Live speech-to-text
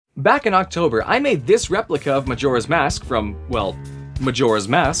Back in October, I made this replica of Majora's Mask from, well, Majora's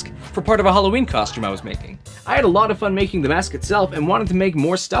Mask, for part of a Halloween costume I was making. I had a lot of fun making the mask itself and wanted to make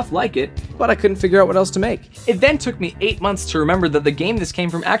more stuff like it, but I couldn't figure out what else to make. It then took me 8 months to remember that the game this came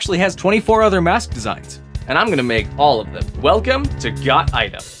from actually has 24 other mask designs, and I'm gonna make all of them. Welcome to Got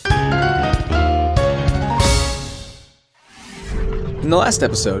Item. In the last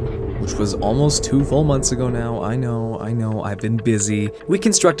episode, which was almost 2 full months ago now, I know, I've been busy, we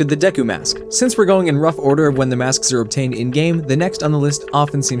constructed the Deku mask. Since we're going in rough order of when the masks are obtained in-game, the next on the list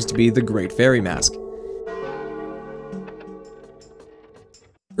often seems to be the Great Fairy mask.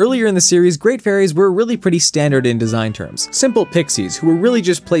 Earlier in the series, Great Fairies were really pretty standard in design terms. Simple pixies, who were really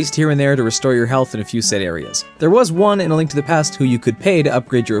just placed here and there to restore your health in a few set areas. There was one in A Link to the Past who you could pay to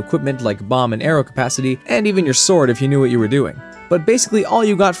upgrade your equipment like bomb and arrow capacity, and even your sword if you knew what you were doing. But basically all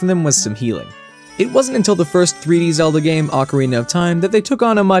you got from them was some healing. It wasn't until the first 3D Zelda game, Ocarina of Time, that they took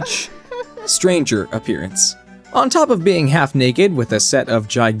on a much stranger appearance. On top of being half naked with a set of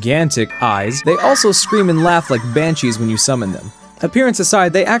gigantic eyes, they also scream and laugh like banshees when you summon them. Appearance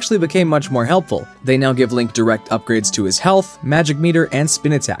aside, they actually became much more helpful. They now give Link direct upgrades to his health, magic meter, and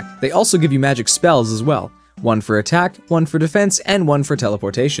spin attack. They also give you magic spells as well. One for attack, one for defense, and one for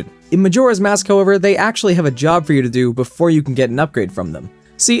teleportation. In Majora's Mask, however, they actually have a job for you to do before you can get an upgrade from them.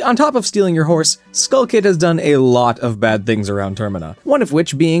 See, on top of stealing your horse, Skull Kid has done a lot of bad things around Termina, one of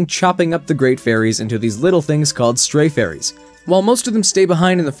which being chopping up the Great Fairies into these little things called Stray Fairies. While most of them stay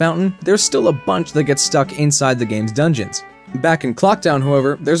behind in the fountain, there's still a bunch that get stuck inside the game's dungeons. Back in Clocktown,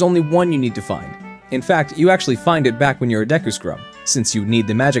 however, there's only one you need to find. In fact, you actually find it back when you're a Deku Scrub, since you need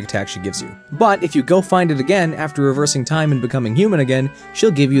the magic attack she gives you. But if you go find it again after reversing time and becoming human again,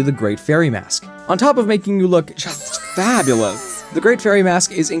 she'll give you the Great Fairy Mask. On top of making you look just fabulous, the Great Fairy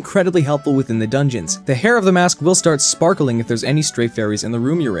Mask is incredibly helpful within the dungeons. The hair of the mask will start sparkling if there's any stray fairies in the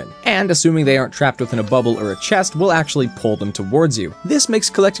room you're in, and assuming they aren't trapped within a bubble or a chest, will actually pull them towards you. This makes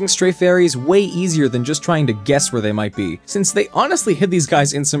collecting stray fairies way easier than just trying to guess where they might be, since they honestly hid these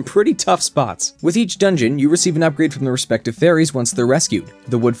guys in some pretty tough spots. With each dungeon, you receive an upgrade from the respective fairies once they're rescued.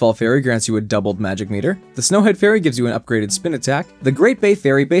 The Woodfall Fairy grants you a doubled magic meter, the Snowhead Fairy gives you an upgraded spin attack, the Great Bay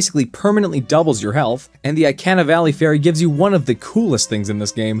Fairy basically permanently doubles your health, and the Icana Valley Fairy gives you one of the coolest things in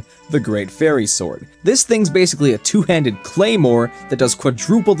this game, the Great Fairy Sword. This thing's basically a two-handed claymore that does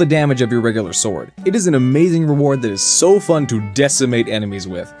quadruple the damage of your regular sword. It is an amazing reward that is so fun to decimate enemies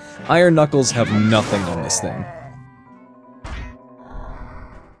with. Iron Knuckles have nothing on this thing.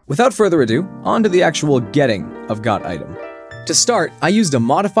 Without further ado, on to the actual getting of Got Item. To start, I used a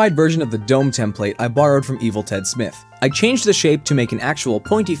modified version of the dome template I borrowed from Evil Ted Smith. I changed the shape to make an actual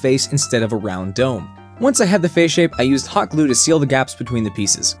pointy face instead of a round dome. Once I had the face shape, I used hot glue to seal the gaps between the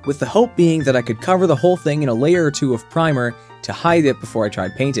pieces, with the hope being that I could cover the whole thing in a layer or two of primer to hide it before I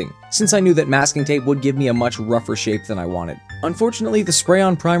tried painting, since I knew that masking tape would give me a much rougher shape than I wanted. Unfortunately, the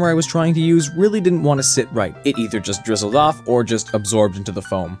spray-on primer I was trying to use really didn't want to sit right. It either just drizzled off or just absorbed into the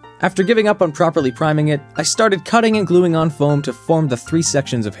foam. After giving up on properly priming it, I started cutting and gluing on foam to form the 3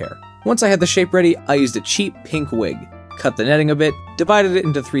 sections of hair. Once I had the shape ready, I used a cheap pink wig, cut the netting a bit, divided it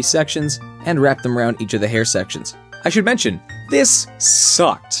into 3 sections, and wrapped them around each of the hair sections. I should mention, this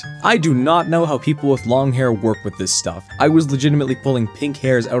sucked. I do not know how people with long hair work with this stuff. I was legitimately pulling pink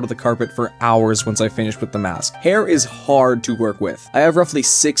hairs out of the carpet for hours once I finished with the mask. Hair is hard to work with. I have roughly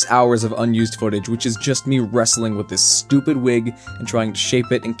 6 hours of unused footage, which is just me wrestling with this stupid wig and trying to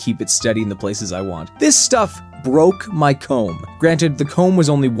shape it and keep it steady in the places I want. This stuff broke my comb. Granted, the comb was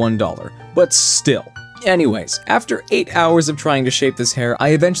only $1, but still. Anyways, after 8 hours of trying to shape this hair, I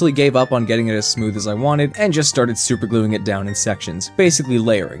eventually gave up on getting it as smooth as I wanted and just started supergluing it down in sections, basically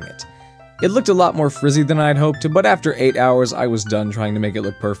layering it. It looked a lot more frizzy than I had hoped, but after 8 hours, I was done trying to make it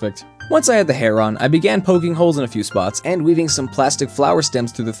look perfect. Once I had the hair on, I began poking holes in a few spots and weaving some plastic flower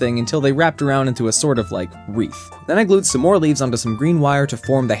stems through the thing until they wrapped around into a sort of like wreath. Then I glued some more leaves onto some green wire to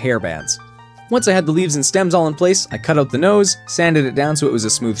form the hair bands. Once I had the leaves and stems all in place, I cut out the nose, sanded it down so it was a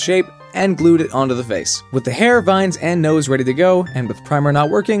smooth shape, and glued it onto the face. With the hair, vines, and nose ready to go, and with primer not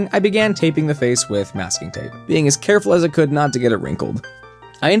working, I began taping the face with masking tape, being as careful as I could not to get it wrinkled.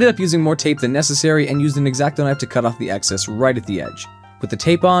 I ended up using more tape than necessary and used an X-Acto knife to cut off the excess right at the edge. With the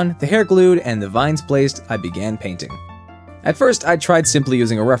tape on, the hair glued, and the vines placed, I began painting. At first, I tried simply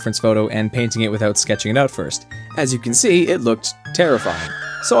using a reference photo and painting it without sketching it out first. As you can see, it looked terrifying.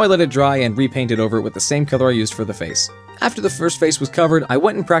 So I let it dry and repainted over it with the same color I used for the face. After the first face was covered, I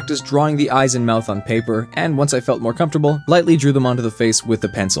went and practiced drawing the eyes and mouth on paper, and once I felt more comfortable, lightly drew them onto the face with a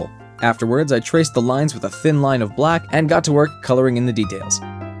pencil. Afterwards, I traced the lines with a thin line of black and got to work coloring in the details.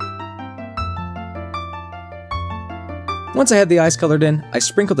 Once I had the eyes colored in, I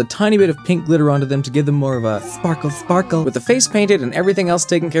sprinkled a tiny bit of pink glitter onto them to give them more of a sparkle. With the face painted and everything else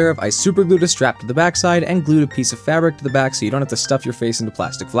taken care of, I superglued a strap to the backside and glued a piece of fabric to the back so you don't have to stuff your face into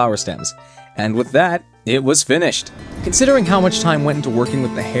plastic flower stems. And with that, it was finished. Considering how much time went into working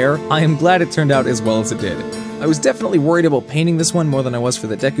with the hair, I am glad it turned out as well as it did. I was definitely worried about painting this one more than I was for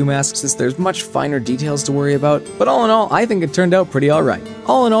the Deku mask, since there's much finer details to worry about, but all in all, I think it turned out pretty alright.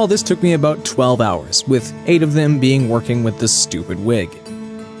 All in all, this took me about 12 hours, with 8 of them being working with the stupid wig.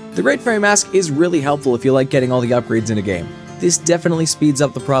 The Great Fairy Mask is really helpful if you like getting all the upgrades in a game. This definitely speeds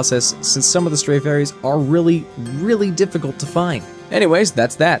up the process, since some of the stray fairies are really difficult to find. Anyways,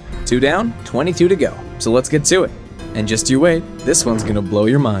 that's that. 2 down, 22 to go. So let's get to it. And just you wait, this one's gonna blow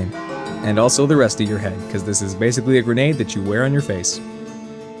your mind. And also the rest of your head, because this is basically a grenade that you wear on your face.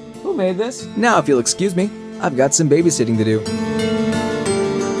 Who made this? Now if you'll excuse me, I've got some babysitting to do.